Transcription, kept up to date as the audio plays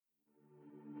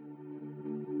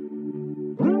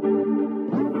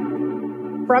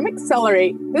From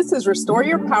Accelerate, this is Restore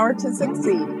Your Power to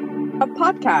Succeed, a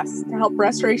podcast to help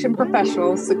restoration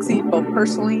professionals succeed both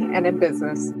personally and in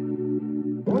business.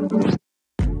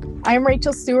 I am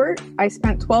Rachel Stewart. I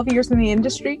spent 12 years in the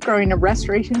industry growing a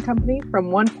restoration company from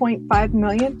 $1.5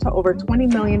 million to over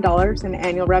 $20 million in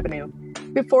annual revenue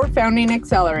before founding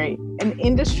Accelerate, an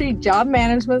industry job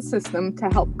management system to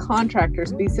help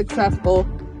contractors be successful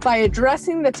by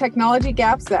addressing the technology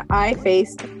gaps that I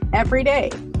faced every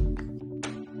day.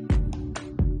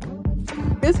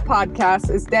 This podcast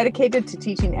is dedicated to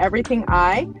teaching everything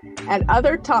I and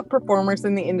other top performers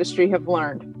in the industry have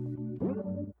learned.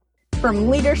 From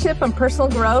leadership and personal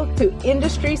growth to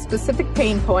industry-specific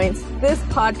pain points, this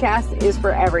podcast is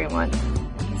for everyone.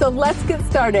 So let's get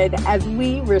started as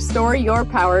we restore your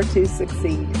power to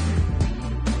succeed.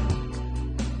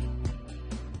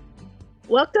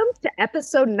 Welcome to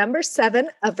episode number 7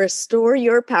 of Restore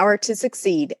Your Power to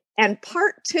Succeed and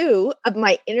part 2 of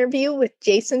my interview with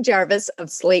Jason Jarvis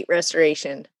of Slate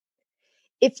Restoration.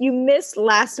 If you missed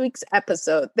last week's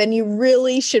episode, then you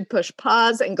really should push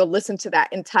pause and go listen to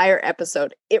that entire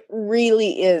episode. It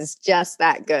really is just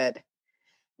that good.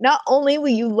 Not only will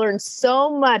you learn so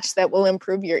much that will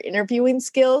improve your interviewing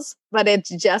skills, but it's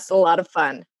just a lot of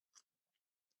fun.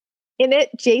 In it,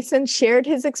 Jason shared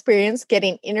his experience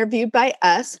getting interviewed by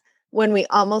us when we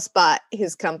almost bought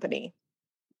his company.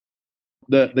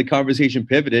 The conversation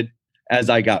pivoted as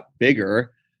I got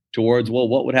bigger towards, well,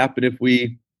 what would happen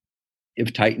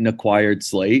if Titan acquired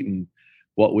Slate, and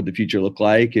what would the future look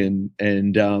like? And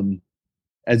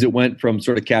as it went from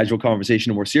sort of casual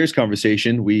conversation to more serious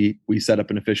conversation, we set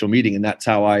up an official meeting, and that's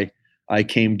how I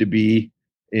came to be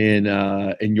in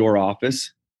your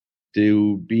office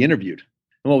to be interviewed.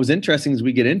 And what was interesting is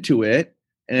we get into it,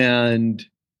 and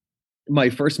my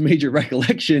first major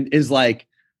recollection is like,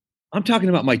 I'm talking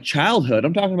about my childhood.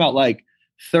 I'm talking about like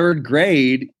 3rd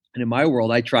grade. And in my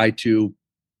world, I try to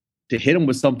hit them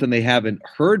with something they haven't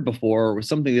heard before or with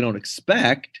something they don't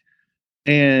expect.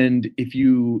 And if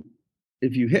you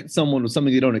hit someone with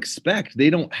something they don't expect, they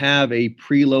don't have a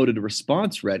preloaded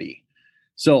response ready.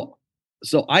 So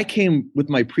I came with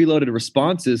my preloaded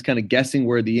responses, kind of guessing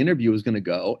where the interview was going to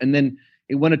go. And then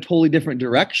it went a totally different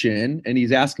direction. And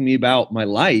he's asking me about my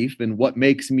life and what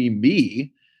makes me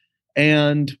me.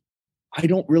 And I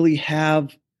don't really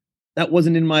have, that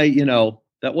wasn't in my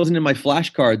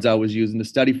flashcards I was using to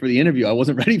study for the interview. I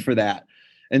wasn't ready for that.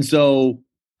 And so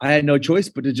I had no choice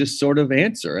but to just sort of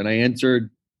answer. And I answered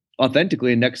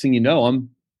authentically. And next thing you know,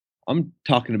 I'm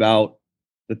talking about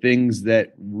the things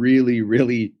that really,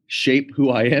 really shape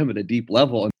who I am at a deep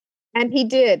level. And he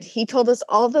did. He told us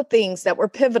all the things that were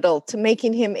pivotal to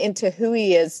making him into who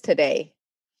he is today.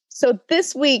 So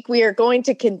this week, we are going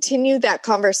to continue that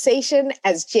conversation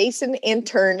as Jason, in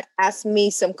turn, asked me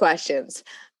some questions.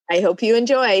 I hope you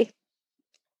enjoy.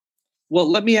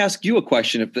 Well, let me ask you a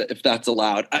question, if that's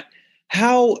allowed.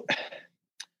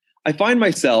 I find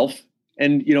myself,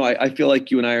 and I feel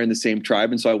like you and I are in the same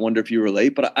tribe, and so I wonder if you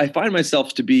relate, but I find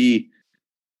myself to be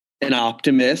an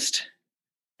optimist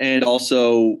and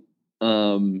also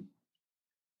a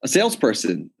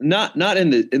salesperson. Not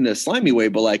in the slimy way,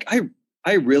 but like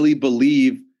I really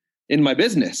believe in my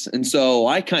business. And so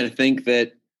I kind of think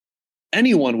that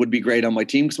anyone would be great on my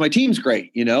team because my team's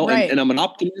great, right. and I'm an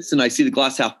optimist and I see the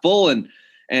glass half full and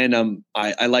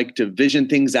I like to vision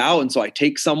things out. And so I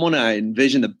take someone, I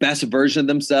envision the best version of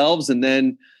themselves. And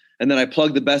then I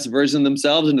plug the best version of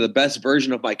themselves into the best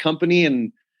version of my company.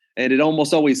 And it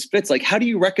almost always fits. Like, how do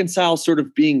you reconcile sort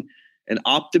of being an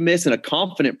optimist and a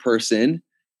confident person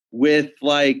with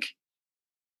like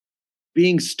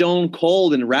being stone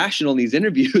cold and rational in these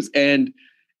interviews and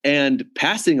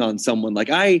passing on someone? Like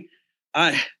I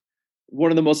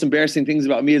one of the most embarrassing things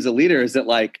about me as a leader is that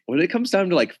like when it comes time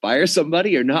to like fire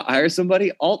somebody or not hire somebody,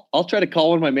 I'll try to call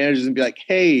one of my managers and be like,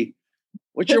 hey,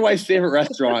 what's your wife's favorite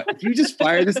restaurant? If you just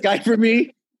fire this guy for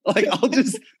me, like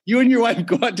you and your wife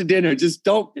go out to dinner. Just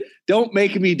don't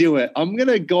make me do it. I'm going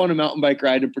to go on a mountain bike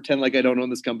ride and pretend like I don't own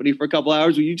this company for a couple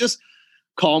hours. Will you just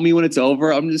call me when it's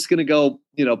over? I'm just going to go,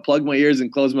 plug my ears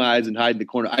and close my eyes and hide in the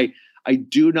corner. I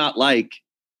do not like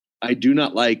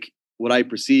what I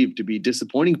perceive to be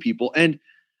disappointing people. And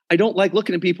I don't like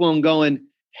looking at people and going,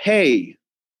 hey,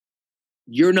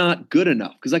 you're not good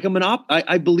enough. Cause like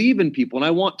I believe in people and I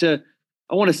want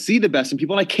to see the best in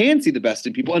people, and I can see the best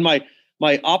in people. And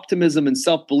my optimism and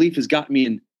self-belief has gotten me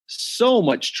in so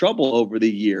much trouble over the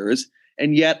years.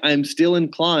 And yet I'm still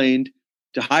inclined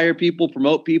to hire people,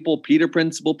 promote people, Peter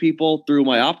Principle people through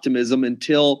my optimism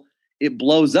until it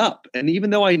blows up. And even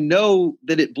though I know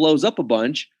that it blows up a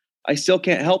bunch, I still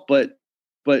can't help but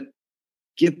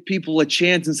give people a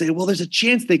chance and say, well, there's a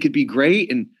chance they could be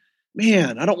great. And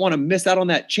man, I don't want to miss out on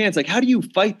that chance. Like, how do you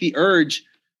fight the urge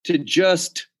to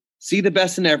just see the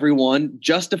best in everyone,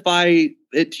 justify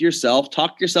it to yourself,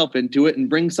 talk yourself into it, and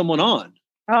bring someone on?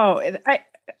 Oh,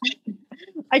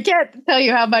 I can't tell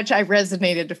you how much I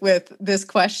resonated with this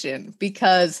question,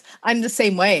 because I'm the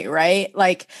same way, right?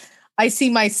 Like, I see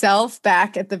myself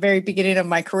back at the very beginning of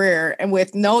my career and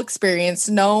with no experience,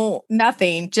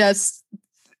 nothing, just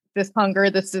this hunger,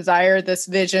 this desire, this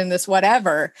vision, this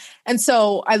whatever. And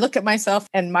so I look at myself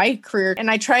and my career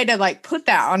and I try to like put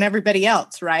that on everybody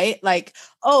else, right? Like,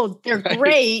 oh, they're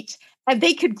great and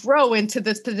they could grow into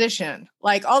this position.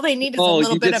 Like, all they need is a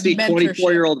little bit of mentorship.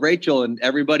 24-year-old Rachel, and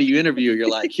everybody you interview, you're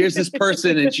like, here's this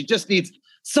person and she just needs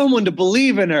someone to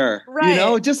believe in her. Right. You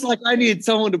know, just like I need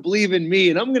someone to believe in me,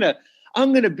 and I'm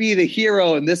going to be the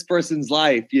hero in this person's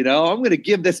life. You know, I'm going to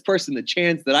give this person the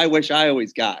chance that I wish I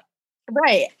always got.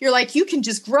 Right. You're like, you can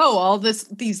just grow all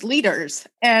these leaders.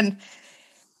 And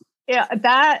yeah,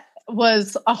 that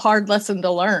was a hard lesson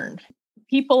to learn.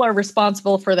 People are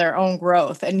responsible for their own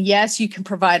growth. And yes, you can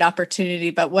provide opportunity,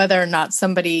 but whether or not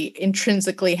somebody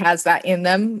intrinsically has that in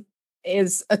them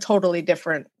is a totally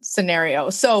different scenario.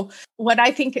 So what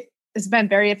I think has been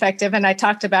very effective, and I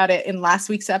talked about it in last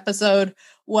week's episode,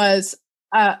 was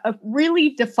a really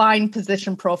defined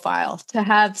position profile, to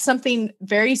have something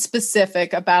very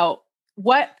specific about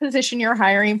what position you're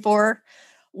hiring for,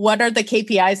 what are the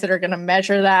KPIs that are going to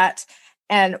measure that,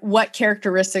 and what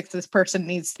characteristics this person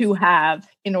needs to have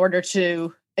in order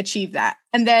to achieve that.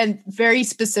 And then very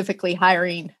specifically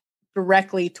hiring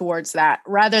directly towards that,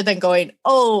 rather than going,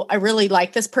 oh, I really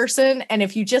like this person, and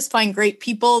if you just find great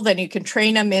people, then you can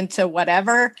train them into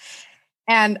whatever.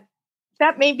 And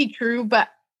that may be true, but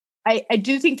I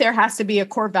do think there has to be a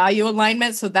core value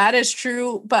alignment. So that is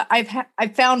true. But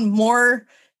I've found more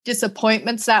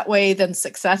disappointments that way than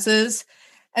successes.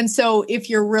 And so if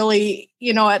you're really,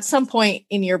 at some point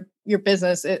in your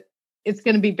business, it's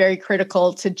going to be very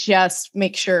critical to just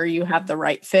make sure you have the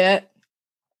right fit.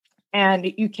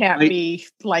 And you can't be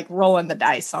like rolling the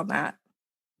dice on that.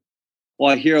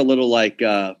 Well, I hear a little like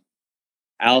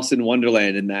Alice in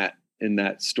Wonderland in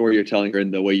that story you're telling her,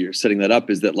 and the way you're setting that up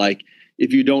is that, like,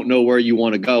 if you don't know where you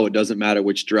want to go, it doesn't matter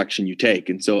which direction you take.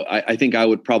 And so I think I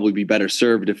would probably be better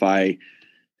served if I,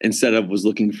 instead of was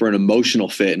looking for an emotional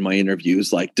fit in my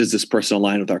interviews, like, does this person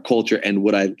align with our culture? And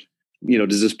would I,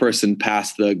 does this person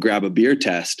pass the grab a beer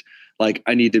test? Like,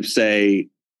 I need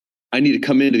to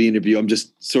come into the interview. I'm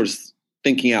just sort of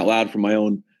thinking out loud for my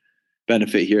own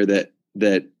benefit here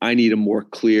that I need a more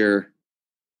clear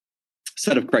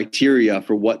set of criteria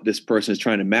for what this person is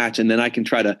trying to match. And then I can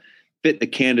try to fit the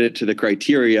candidate to the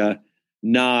criteria,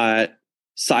 not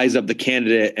size up the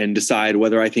candidate and decide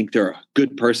whether I think they're a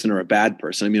good person or a bad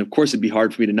person. I mean, of course, it'd be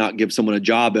hard for me to not give someone a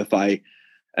job if I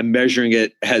am measuring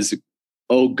it as,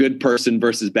 oh, good person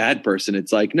versus bad person.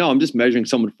 It's like, no, I'm just measuring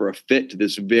someone for a fit to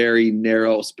this very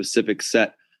narrow, specific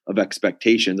set of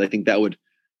expectations. I think that would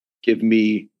give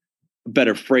me a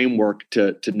better framework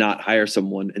to not hire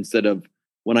someone, instead of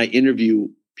when I interview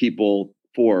people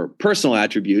for personal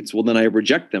attributes, well, then I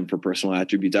reject them for personal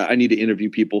attributes. I need to interview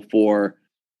people for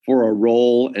a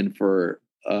role and for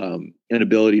an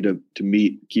ability to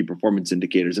meet key performance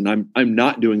indicators. And I'm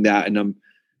not doing that. And I'm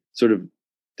sort of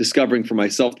discovering for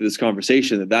myself through this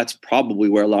conversation that that's probably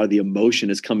where a lot of the emotion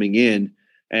is coming in,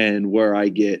 and where I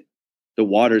get the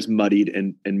waters muddied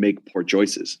and make poor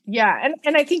choices. Yeah.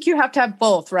 And I think you have to have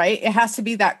both, right? It has to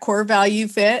be that core value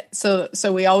fit. So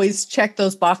we always check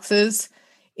those boxes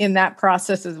in that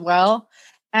process as well.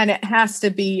 And it has to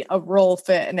be a role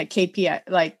fit and a KPI,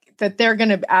 like that they're going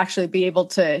to actually be able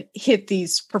to hit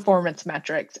these performance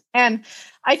metrics. And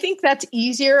I think that's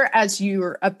easier as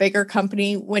you're a bigger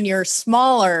company. When you're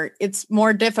smaller, it's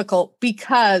more difficult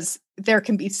because there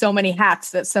can be so many hats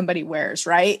that somebody wears,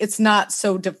 right? It's not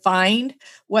so defined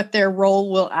what their role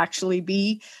will actually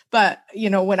be. But,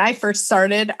 when I first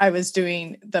started, I was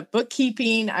doing the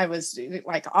bookkeeping. I was doing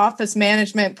like office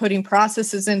management, putting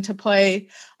processes into play.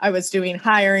 I was doing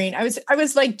hiring. I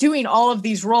was like doing all of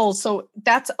these roles. So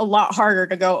that's a lot harder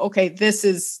to go, okay, this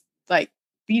is like,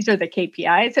 these are the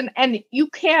KPIs. And you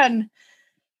can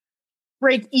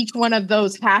break each one of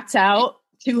those hats out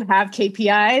to have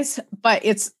KPIs, but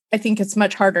I think it's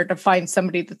much harder to find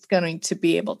somebody that's going to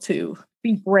be able to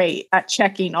be great at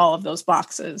checking all of those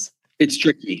boxes. It's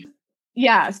tricky.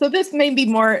 Yeah. So this may be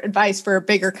more advice for a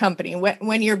bigger company.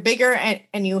 When you're bigger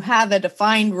and you have a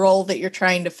defined role that you're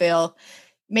trying to fill,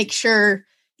 make sure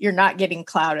you're not getting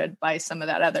clouded by some of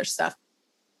that other stuff.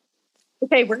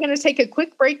 Okay, we're going to take a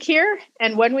quick break here.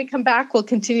 And when we come back, we'll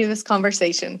continue this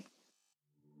conversation.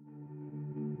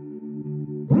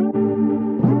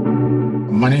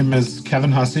 My name is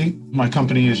Kevin Hussey. My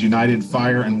company is United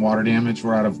Fire and Water Damage.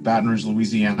 We're out of Baton Rouge,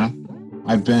 Louisiana.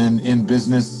 I've been in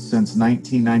business since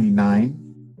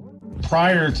 1999.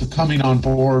 Prior to coming on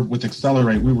board with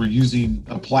Accelerate, we were using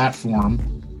a platform,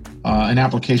 an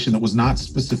application that was not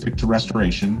specific to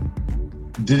restoration,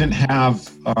 didn't have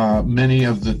many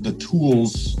of the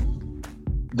tools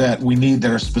that we need that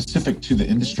are specific to the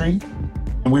industry.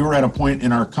 And we were at a point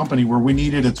in our company where we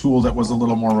needed a tool that was a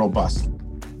little more robust.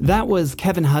 That was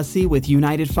Kevin Hussey with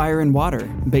United Fire and Water,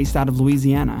 based out of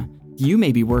Louisiana. You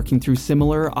may be working through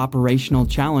similar operational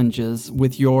challenges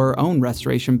with your own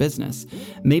restoration business.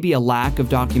 Maybe a lack of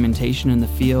documentation in the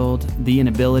field, the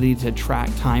inability to track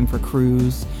time for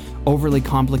crews, overly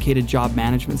complicated job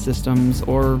management systems,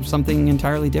 or something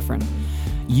entirely different.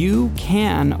 You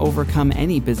can overcome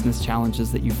any business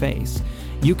challenges that you face.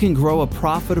 You can grow a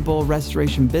profitable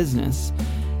restoration business,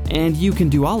 and you can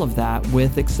do all of that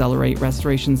with Accelerate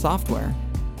Restoration software.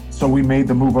 So we made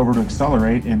the move over to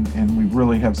Accelerate, and we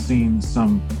really have seen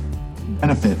some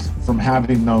benefit from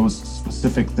having those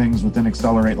specific things within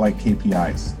Accelerate, like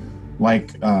KPIs,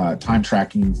 like time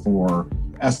tracking for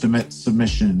estimate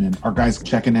submission, and our guys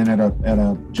checking in at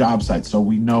a job site so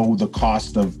we know the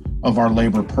cost of our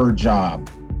labor per job.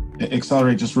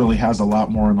 Accelerate just really has a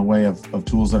lot more in the way of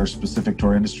tools that are specific to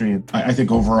our industry. And I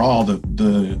think overall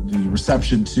the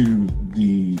reception to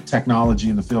the technology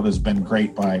in the field has been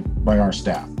great by our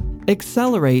staff.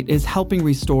 Accelerate is helping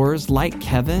restorers like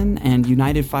Kevin and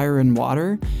United Fire and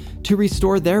Water to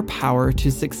restore their power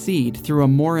to succeed through a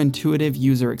more intuitive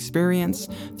user experience,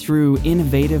 through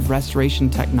innovative restoration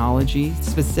technology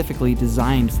specifically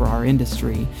designed for our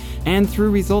industry, and through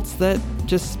results that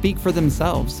just speak for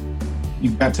themselves.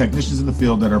 You've got technicians in the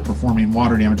field that are performing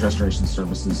water damage restoration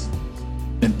services,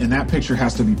 and that picture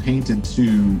has to be painted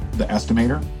to the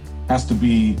estimator, has to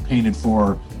be painted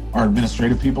for our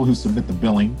administrative people who submit the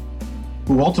billing,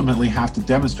 who ultimately have to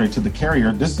demonstrate to the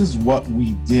carrier, this is what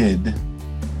we did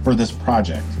for this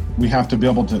project. We have to be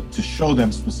able to show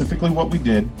them specifically what we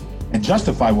did and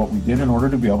justify what we did in order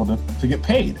to be able to get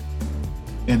paid.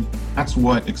 And that's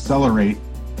what Accelerate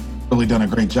really done a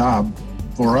great job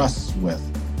for us with,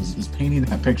 is painting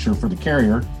that picture for the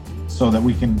carrier so that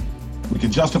we can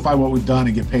justify what we've done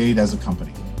and get paid as a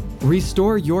company.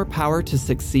 Restore your power to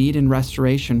succeed in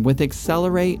restoration with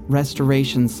Accelerate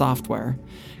Restoration software.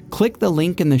 Click the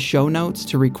link in the show notes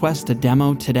to request a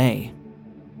demo today.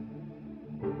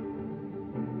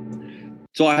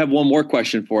 So I have one more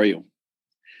question for you.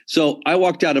 So I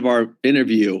walked out of our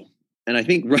interview, and I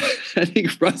think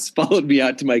Russ followed me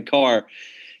out to my car.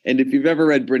 And if you've ever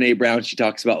read Brené Brown, she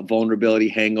talks about vulnerability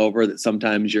hangover, that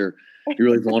sometimes you're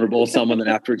really vulnerable with someone, and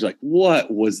afterwards like,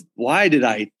 why did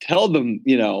I tell them,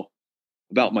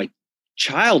 about my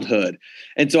childhood?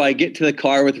 And so I get to the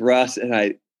car with Russ, and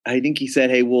I think he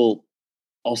said, hey,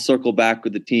 I'll circle back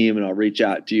with the team and I'll reach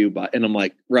out to you. And I'm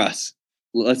like, Russ,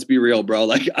 let's be real, bro.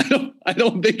 Like, I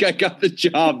don't think I got the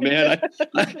job, man.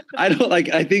 I don't like,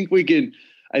 I think we can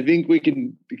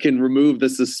remove the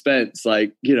suspense.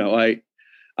 Like,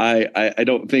 I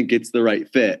don't think it's the right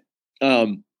fit.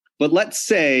 But let's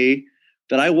say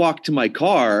that I walk to my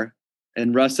car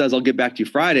and Russ says, I'll get back to you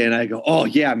Friday. And I go, oh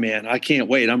yeah, man, I can't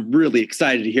wait. I'm really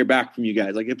excited to hear back from you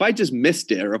guys. Like, if I just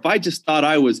missed it, or if I just thought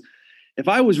if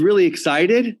I was really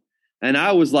excited and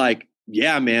I was like,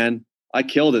 yeah, man, I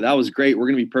killed it. That was great. We're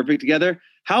going to be perfect together.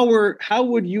 How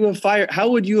would you have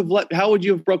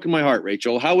broken my heart,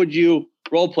 Rachel? How would you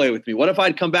role play with me? What if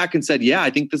I'd come back and said, yeah, I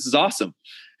think this is awesome,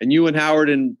 and you and Howard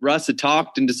and Russ had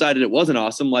talked and decided it wasn't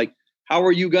awesome? Like, how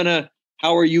does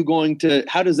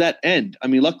that end? I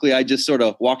mean, luckily I just sort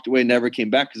of walked away and never came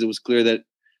back, because it was clear that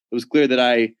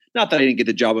not that I didn't get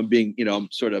the job. I'm being, I'm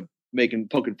sort of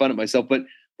poking fun at myself, but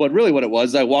really what it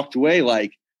was, I walked away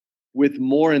like with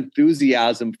more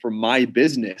enthusiasm for my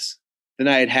business than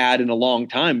I had in a long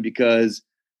time, because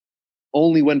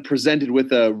only when presented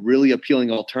with a really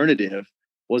appealing alternative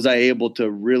was I able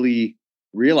to really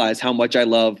realize how much I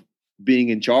love being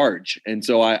in charge. And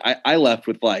so I left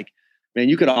with like, man,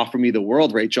 you could offer me the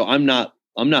world, Rachel. I'm not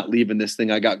leaving this thing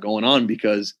I got going on,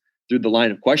 because through the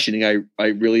line of questioning, I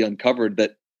really uncovered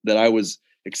that I was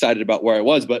excited about where I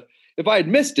was. But if I had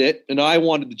missed it and I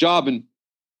wanted the job and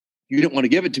you didn't want to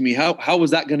give it to me, how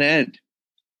was that going to end?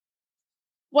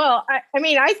 Well,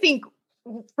 I think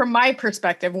from my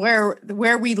perspective,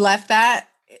 where we left that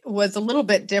was a little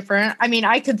bit different. I mean,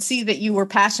 I could see that you were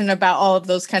passionate about all of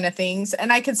those kind of things.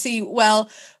 And I could see, well,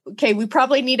 okay, we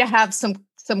probably need to have some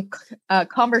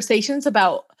conversations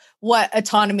about what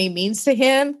autonomy means to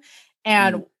him.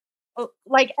 And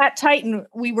like at Titan,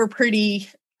 we were pretty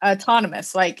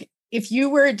autonomous. Like if you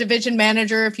were a division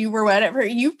manager, if you were whatever,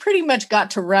 you pretty much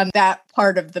got to run that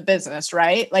part of the business,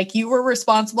 right? Like you were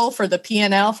responsible for the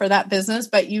P&L for that business,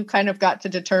 but you kind of got to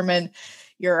determine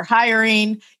your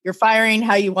hiring, your firing,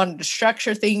 how you wanted to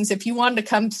structure things. If you wanted to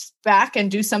come back and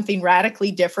do something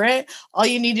radically different, all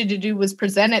you needed to do was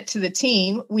present it to the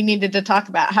team. We needed to talk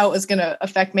about how it was going to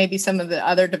affect maybe some of the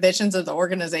other divisions of the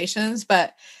organizations,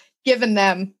 but given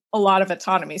them a lot of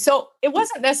autonomy. So it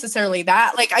wasn't necessarily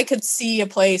that. Like I could see a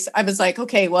place, I was like,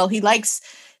 okay, well, he likes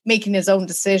making his own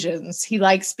decisions. He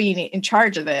likes being in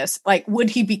charge of this. Like, would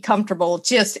he be comfortable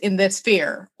just in this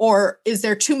sphere? Or is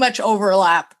there too much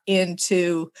overlap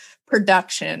into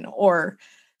production or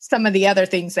some of the other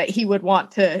things that he would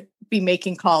want to be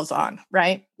making calls on?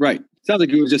 Right. Right. Sounds like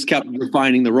you just kept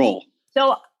refining the role.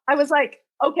 So I was like,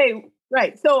 okay,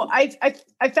 right. So I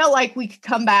felt like we could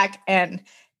come back and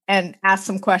ask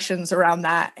some questions around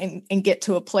that and get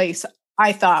to a place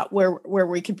I thought where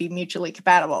we could be mutually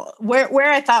compatible.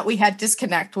 Where I thought we had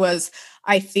disconnect was,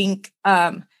 I think,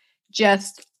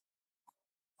 just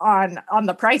on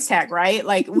the price tag, right?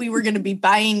 Like we were going to be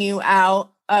buying you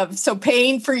out of, so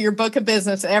paying for your book of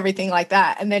business and everything like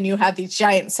that. And then you had these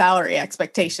giant salary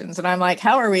expectations. And I'm like,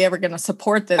 how are we ever going to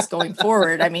support this going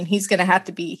forward? I mean, he's going to have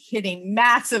to be hitting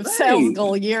massive sales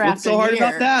goal year What's after year. so hard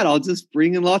about that? I'll just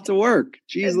bring in lots of work.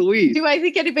 Jeez Louise. Do I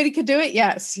think anybody could do it?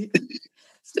 Yes.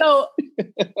 So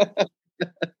I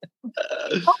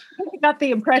got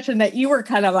the impression that you were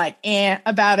kind of like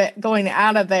about it going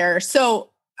out of there.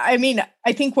 So, I mean,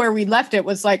 I think where we left it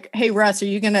was like, hey, Russ, are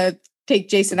you going to take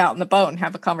Jason out in the boat and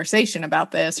have a conversation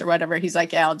about this or whatever? He's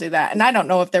like, yeah, I'll do that. And I don't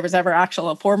know if there was ever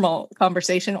a formal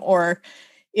conversation or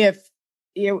if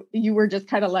you were just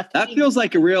kind of left. That feels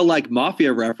like a real like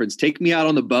mafia reference. Take me out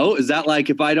on the boat. Is that like,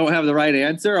 if I don't have the right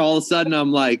answer, all of a sudden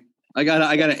I'm like, I got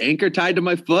an anchor tied to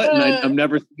my foot and I'm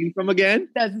never seen from again.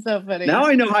 That's so funny. Now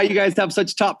I know how you guys have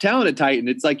such top talent at Titan.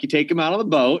 It's like you take him out on the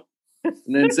boat and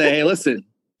then say, hey, listen,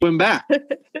 swim back.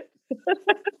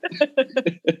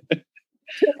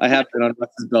 I have been on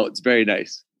Russ's boat. It's very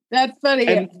nice. That's funny.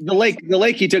 And the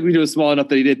lake he took me to was small enough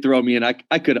that he did throw me in. I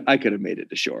could have made it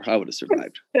to shore. I would have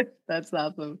survived. That's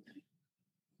awesome.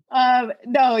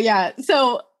 No, yeah.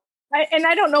 So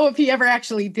I don't know if he ever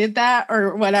actually did that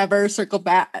or whatever, circle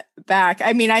back.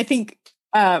 I mean, I think,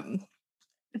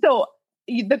 so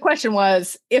the question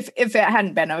was, if it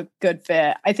hadn't been a good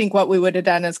fit, I think what we would have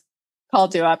done is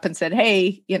called you up and said,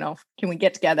 hey, can we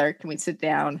get together? Can we sit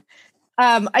down?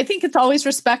 I think it's always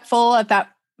respectful at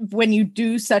that when you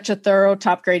do such a thorough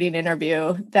top grading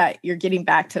interview that you're getting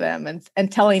back to them and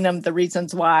telling them the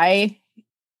reasons why.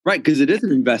 Right. Because it is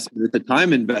an investment. It's a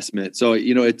time investment. So,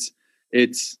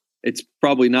 it's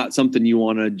probably not something you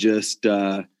want to just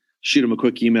shoot them a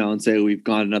quick email and say, we've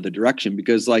gone another direction.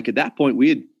 Because like at that point we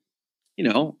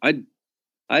had,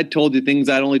 I told you things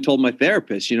I'd only told my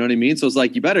therapist, you know what I mean? So it's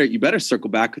like, you better circle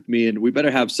back with me and we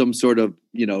better have some sort of,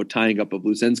 tying up of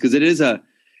loose ends. Cause it is a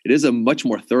much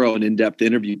more thorough and in-depth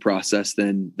interview process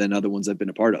than other ones I've been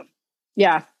a part of.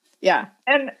 Yeah. Yeah.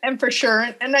 And for sure.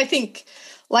 And I think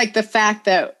like the fact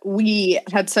that we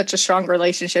had such a strong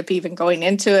relationship, even going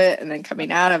into it and then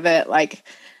coming out of it, like,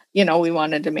 we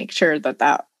wanted to make sure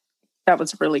that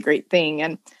was a really great thing.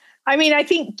 And I mean, I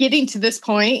think getting to this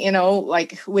point,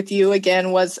 like with you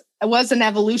again, was an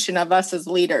evolution of us as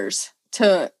leaders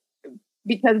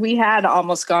because we had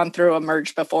almost gone through a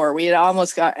merge before. We had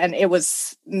almost and it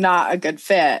was not a good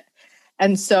fit.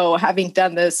 And so having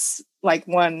done this like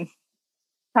one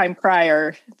time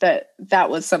prior, that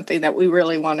was something that we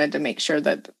really wanted to make sure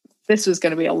that this was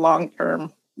going to be a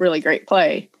long-term, really great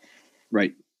play.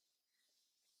 Right.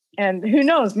 And who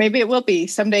knows, maybe it will be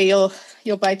someday you'll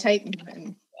buy Titan.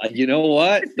 And you know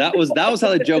what? That was how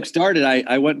the joke started.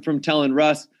 I went from telling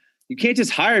Russ, you can't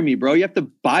just hire me, bro. You have to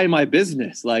buy my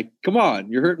business. Like, come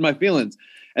on, you're hurting my feelings.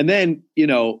 And then, in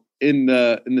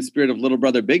the spirit of little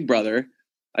brother, big brother,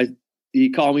 he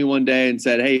called me one day and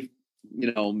said, hey,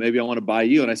 maybe I want to buy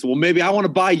you. And I said, well, maybe I want to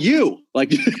buy you.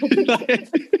 Like,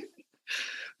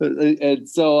 and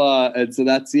so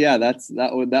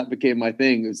that became my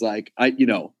thing. It was like,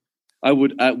 I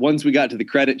would, once we got to the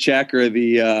credit check or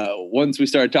once we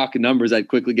started talking numbers, I'd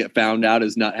quickly get found out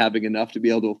as not having enough to be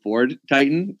able to afford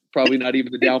Titan, probably not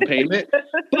even the down payment,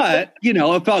 but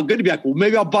it felt good to be like, well,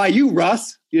 maybe I'll buy you,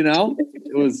 Russ,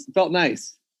 it felt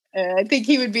nice. I think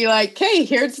he would be like, hey,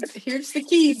 here's the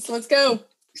keys. Let's go.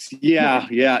 Yeah.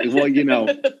 Well,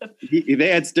 they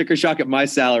had sticker shock at my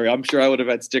salary. I'm sure I would have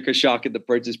had sticker shock at the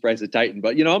purchase price of Titan,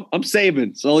 but I'm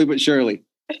saving slowly but surely.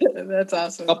 That's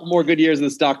awesome. A couple more good years in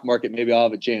the stock market, maybe I'll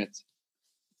have a chance.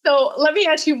 So let me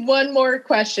ask you one more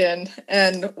question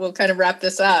and we'll kind of wrap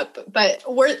this up. But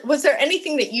was there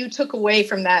anything that you took away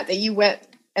from that you went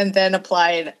and then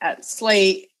applied at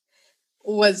Slate?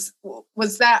 Was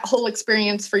that whole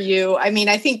experience for you? I mean,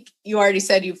 I think you already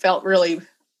said you felt really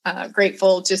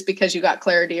grateful just because you got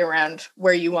clarity around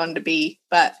where you wanted to be.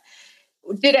 But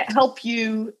did it help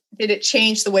you? Did it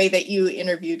change the way that you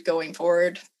interviewed going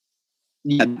forward?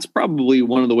 Yeah, it's probably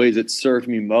one of the ways it served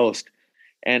me most.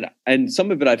 And some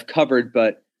of it I've covered,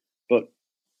 but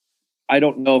I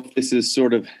don't know if this is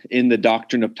sort of in the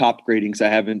doctrine of top grading, because I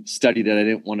haven't studied it. I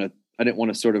didn't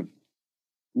want to sort of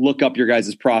look up your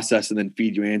guys' process and then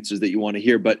feed you answers that you want to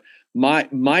hear. But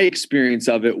my experience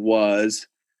of it was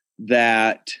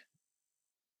that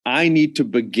I need to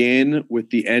begin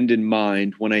with the end in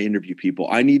mind when I interview people.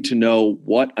 I need to know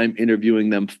what I'm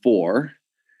interviewing them for.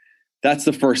 That's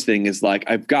the first thing, is like,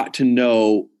 I've got to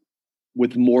know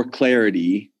with more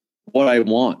clarity what I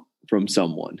want from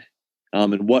someone,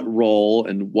 and what role,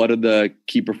 and what are the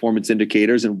key performance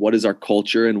indicators, and what is our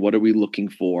culture, and what are we looking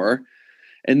for.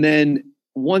 And then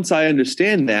once I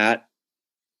understand that,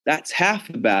 that's half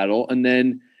the battle. And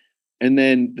then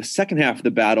the second half of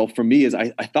the battle for me is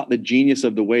I thought the genius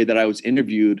of the way that I was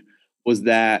interviewed was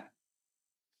that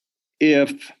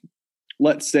if,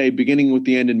 let's say, beginning with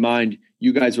the end in mind,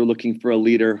 you guys were looking for a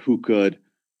leader who could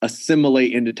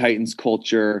assimilate into Titan's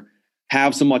culture,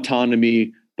 have some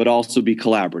autonomy, but also be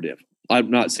collaborative. I'm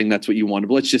not saying that's what you wanted,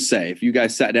 but let's just say if you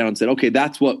guys sat down and said, okay,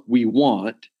 that's what we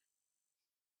want.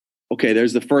 Okay,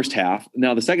 there's the first half.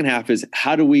 Now the second half is,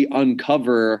 how do we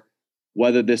uncover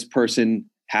whether this person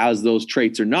has those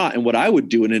traits or not? And what I would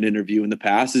do in an interview in the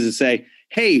past is to say,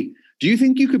 hey, do you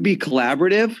think you could be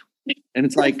collaborative? And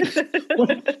it's like,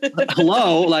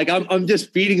 hello, like I'm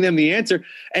just feeding them the answer.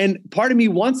 And part of me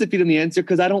wants to feed them the answer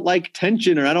because I don't like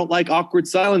tension, or I don't like awkward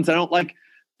silence. I don't like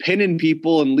pinning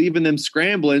people and leaving them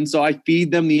scrambling. So I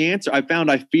feed them the answer. I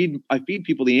found I feed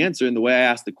people the answer in the way I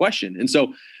ask the question. And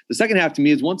so the second half to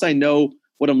me is, once I know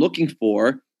what I'm looking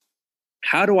for,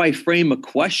 how do I frame a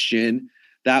question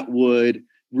that would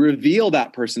reveal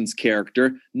that person's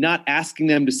character, not asking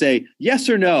them to say yes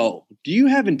or no. Do you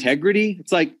have integrity?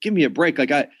 It's like, give me a break.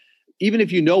 Like, even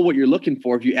if you know what you're looking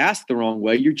for, if you ask the wrong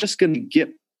way, you're just going to get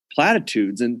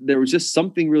platitudes. And there was just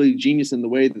something really genius in the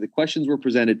way that the questions were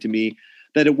presented to me,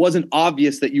 that it wasn't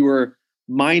obvious that you were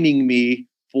mining me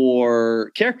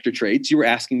for character traits. You were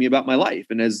asking me about my life.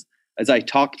 And as I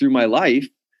talk through my life,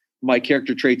 my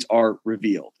character traits are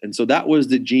revealed. And so that was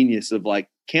the genius of, like,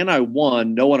 can I,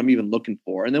 one, know what I'm even looking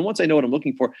for? And then once I know what I'm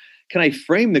looking for, can I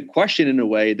frame the question in a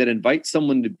way that invites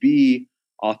someone to be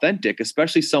authentic,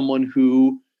 especially someone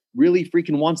who really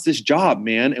freaking wants this job,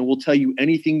 man, and will tell you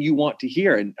anything you want to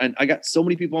hear. And I got so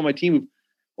many people on my team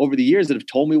over the years that have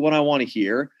told me what I want to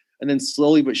hear. And then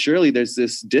slowly but surely, there's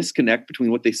this disconnect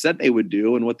between what they said they would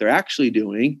do and what they're actually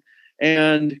doing.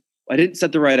 And I didn't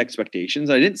set the right expectations.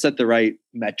 I didn't set the right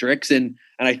metrics, and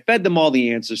I fed them all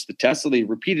the answers to the test. So they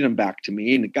repeated them back to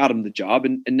me, and it got them the job.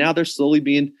 And now they're slowly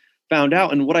being found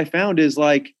out. And what I found is,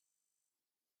 like,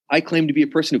 I claim to be a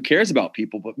person who cares about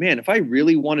people, but man, if I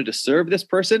really wanted to serve this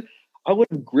person, I would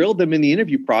have grilled them in the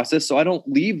interview process, so I don't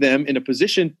leave them in a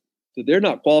position that they're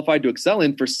not qualified to excel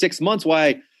in for 6 months, while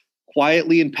I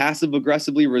quietly and passive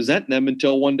aggressively resent them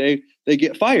until one day they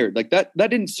get fired. Like, that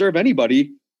didn't serve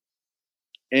anybody.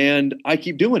 And I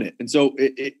keep doing it. And so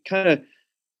it kind of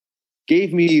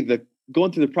gave me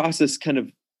going through the process kind of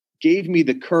gave me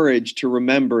the courage to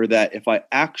remember that if I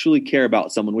actually care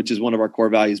about someone, which is one of our core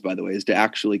values, by the way, is to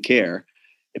actually care.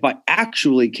 If I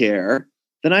actually care,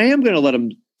 then I am going to let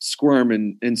them squirm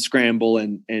and scramble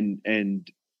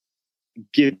and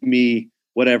give me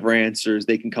whatever answers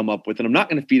they can come up with. And I'm not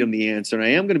going to feed them the answer. And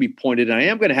I am going to be pointed, and I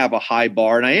am going to have a high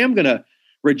bar, and I am going to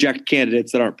reject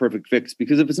candidates that aren't perfect fits,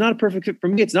 because if it's not a perfect fit for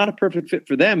me, it's not a perfect fit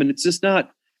for them. And it's just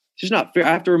not fair.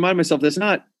 I have to remind myself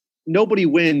nobody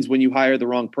wins when you hire the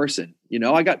wrong person. You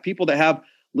know, I got people that have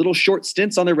little short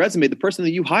stints on their resume. The person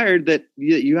that you hired that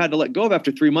you had to let go of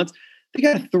after 3 months, they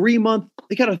got a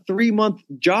 3-month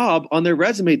job on their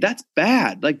resume. That's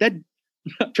bad. Like, that, I'm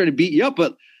not trying to beat you up,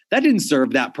 but that didn't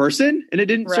serve that person, and it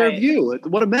didn't serve you.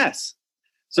 What a mess.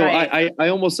 So I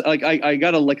almost, like, I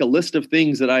got a list of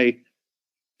things that I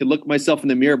could look myself in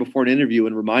the mirror before an interview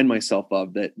and remind myself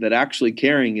of, that actually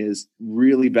caring is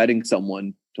really vetting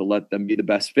someone to let them be the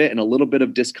best fit. And a little bit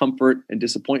of discomfort and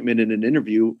disappointment in an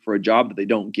interview for a job that they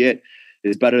don't get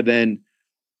is better than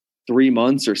 3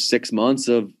 months or 6 months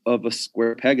of a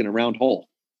square peg in a round hole.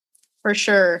 For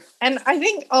sure. And I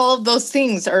think all of those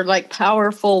things are like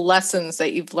powerful lessons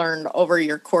that you've learned over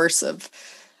your course of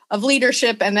of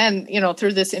leadership, and then,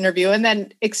 through this interview, and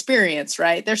then experience,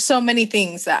 right? There's so many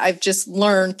things that I've just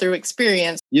learned through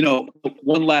experience.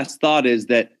 One last thought is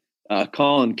that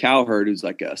Colin Cowherd, who's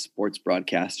like a sports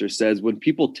broadcaster, says, when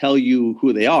people tell you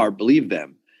who they are, believe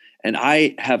them. And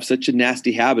I have such a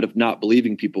nasty habit of not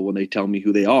believing people when they tell me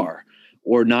who they are,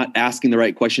 or not asking the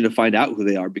right question to find out who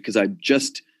they are, because I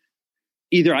just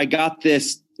either I got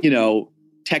this,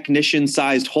 technician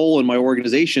sized hole in my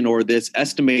organization, or this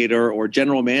estimator or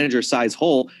general manager size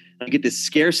hole. I get this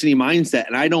scarcity mindset,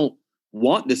 and I don't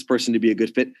want this person to be a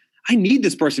good fit. I need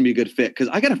this person to be a good fit because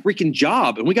I got a freaking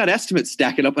job and we got estimates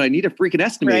stacking up and I need a freaking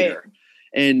estimator.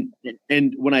 Right.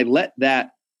 And when I let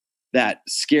that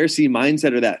scarcity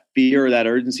mindset or that fear or that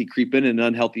urgency creep in an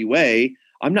unhealthy way,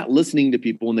 I'm not listening to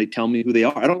people when they tell me who they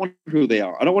are. I don't want to hear who they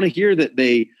are. I don't want to hear that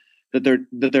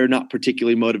they're not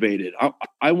particularly motivated.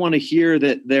 I want to hear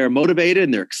that they're motivated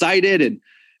and they're excited.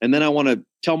 And then I want to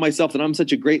tell myself that I'm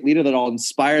such a great leader that I'll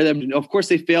inspire them. Of course,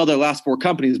 they failed their last 4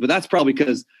 companies, but that's probably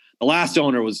because the last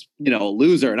owner was, a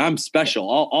loser, and I'm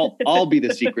special. I'll be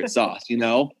the secret sauce. I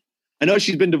know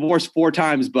she's been divorced 4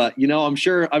 times, but I'm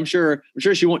sure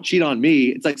she won't cheat on me.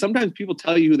 It's like sometimes people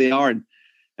tell you who they are, and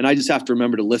I just have to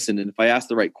remember to listen. And if I ask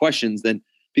the right questions, then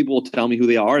people will tell me who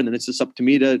they are, and then it's just up to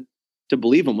me to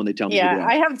believe them when they tell me who they are.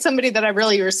 I have somebody that I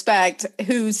really respect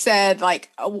who said,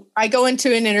 I go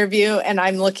into an interview and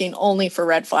I'm looking only for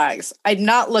red flags. I'm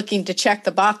not looking to check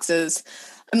the boxes.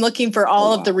 I'm looking for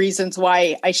all of the reasons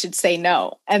why I should say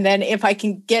no. And then if I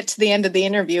can get to the end of the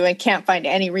interview and can't find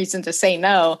any reason to say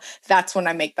no, that's when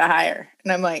I make the hire.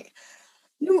 And I'm like,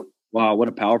 wow, what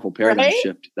a powerful paradigm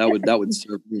shift. That would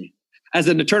serve me. As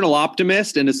an eternal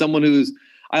optimist, and as someone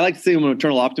I like to say I'm an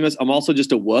eternal optimist, I'm also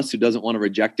just a wuss who doesn't want to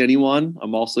reject anyone.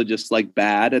 I'm also just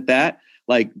bad at that.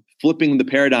 Flipping the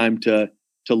paradigm to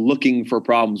looking for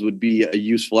problems would be a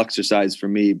useful exercise for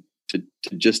me to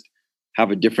just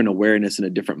have a different awareness and a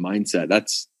different mindset.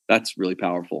 That's really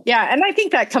powerful. Yeah. And I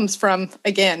think that comes from,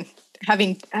 again,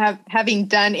 having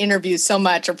done interviews so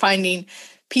much, or finding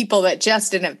people that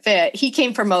just didn't fit. He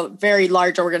came from a very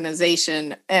large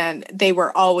organization, and they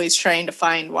were always trying to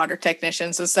find water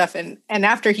technicians and stuff. And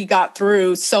after he got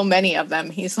through so many of them,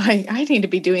 he's like, I need to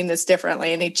be doing this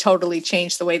differently. And he totally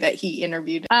changed the way that he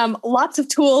interviewed. Lots of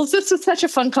tools. This was such a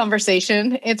fun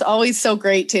conversation. It's always so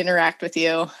great to interact with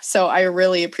you. So I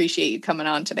really appreciate you coming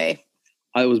on today.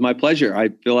 It was my pleasure. I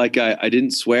feel like I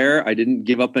didn't swear. I didn't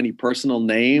give up any personal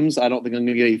names. I don't think I'm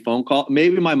going to get a phone call.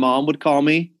 Maybe my mom would call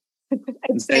me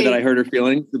and say that I hurt her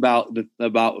feelings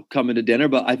about coming to dinner.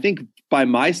 But I think by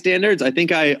my standards, I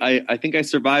think I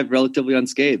survived relatively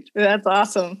unscathed. That's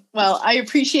awesome. Well, I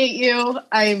appreciate you.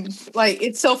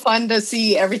 It's so fun to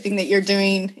see everything that you're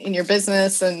doing in your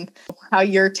business and how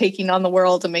you're taking on the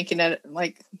world and making it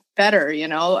better.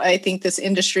 I think this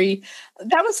industry,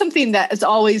 that was something that has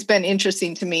always been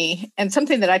interesting to me. And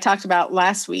something that I talked about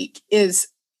last week is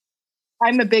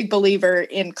I'm a big believer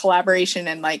in collaboration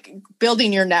and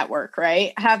building your network,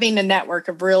 right? Having a network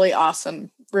of really awesome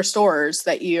restorers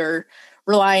that you're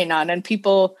relying on. And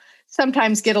people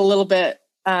sometimes get a little bit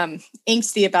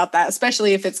angsty about that,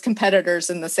 especially if it's competitors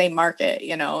in the same market,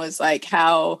 is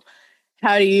how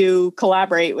do you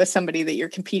collaborate with somebody that you're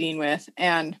competing with?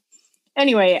 And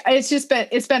anyway,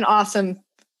 it's been awesome.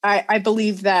 I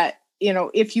believe that,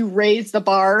 if you raise the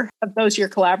bar of those you're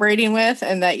collaborating with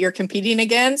and that you're competing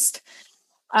against,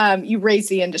 you raise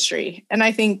the industry. And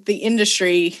I think the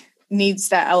industry needs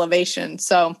that elevation.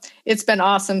 So it's been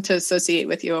awesome to associate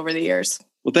with you over the years.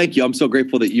 Well, thank you. I'm so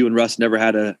grateful that you and Russ never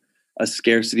had a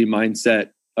scarcity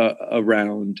mindset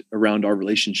around our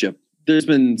relationship. There's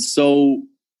been so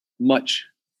much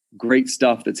great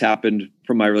stuff that's happened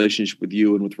from my relationship with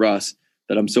you and with Russ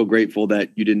that I'm so grateful that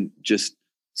you didn't just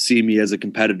see me as a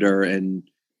competitor and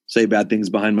say bad things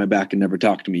behind my back and never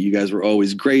talk to me. You guys were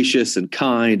always gracious and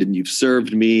kind, and you've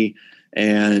served me.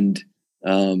 And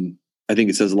I think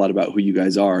it says a lot about who you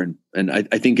guys are. And I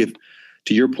think if,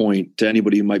 to your point, to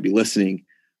anybody who might be listening,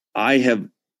 I have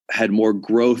had more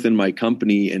growth in my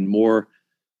company and more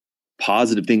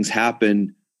positive things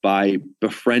happen by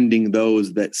befriending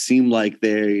those that seem like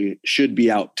they should be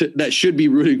that should be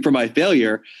rooting for my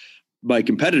failure, my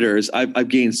competitors. I've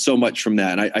gained so much from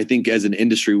that. And I think as an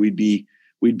industry, we'd be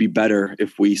better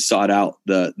if we sought out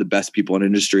the best people in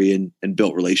industry and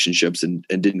built relationships and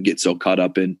didn't get so caught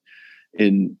up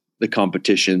in the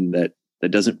competition that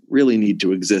doesn't really need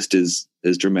to exist as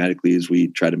dramatically as we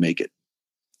try to make it.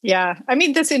 Yeah. I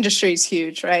mean, this industry is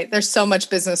huge, right? There's so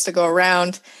much business to go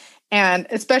around, and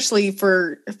especially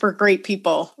for great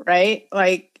people, right?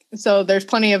 So there's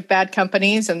plenty of bad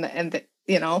companies and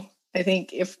I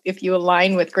think if you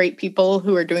align with great people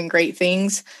who are doing great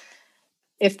things,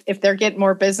 if they're getting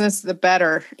more business, the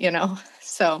better,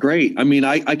 So great. I mean,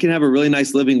 I can have a really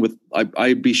nice living with,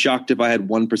 I'd be shocked if I had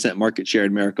 1% market share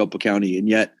in Maricopa County, and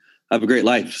yet I have a great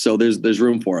life. So there's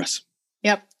room for us.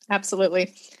 Yep,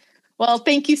 absolutely. Well,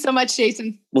 thank you so much,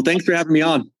 Jason. Well, thanks for having me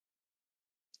on.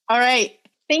 All right.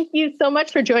 Thank you so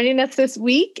much for joining us this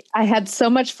week. I had so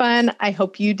much fun. I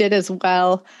hope you did as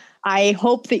well. I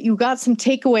hope that you got some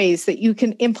takeaways that you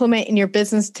can implement in your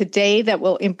business today that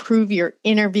will improve your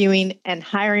interviewing and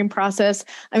hiring process.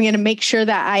 I'm going to make sure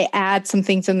that I add some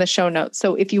things in the show notes.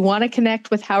 So if you want to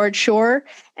connect with Howard Shore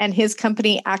and his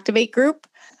company Activate Group,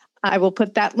 I will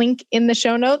put that link in the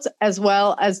show notes, as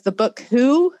well as the book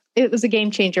Who. It was a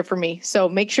game changer for me. So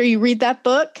make sure you read that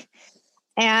book.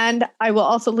 And I will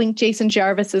also link Jason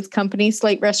Jarvis's company,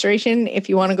 Slate Restoration, if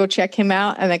you want to go check him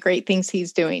out and the great things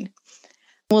he's doing.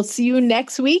 We'll see you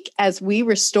next week as we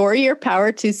restore your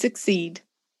power to succeed.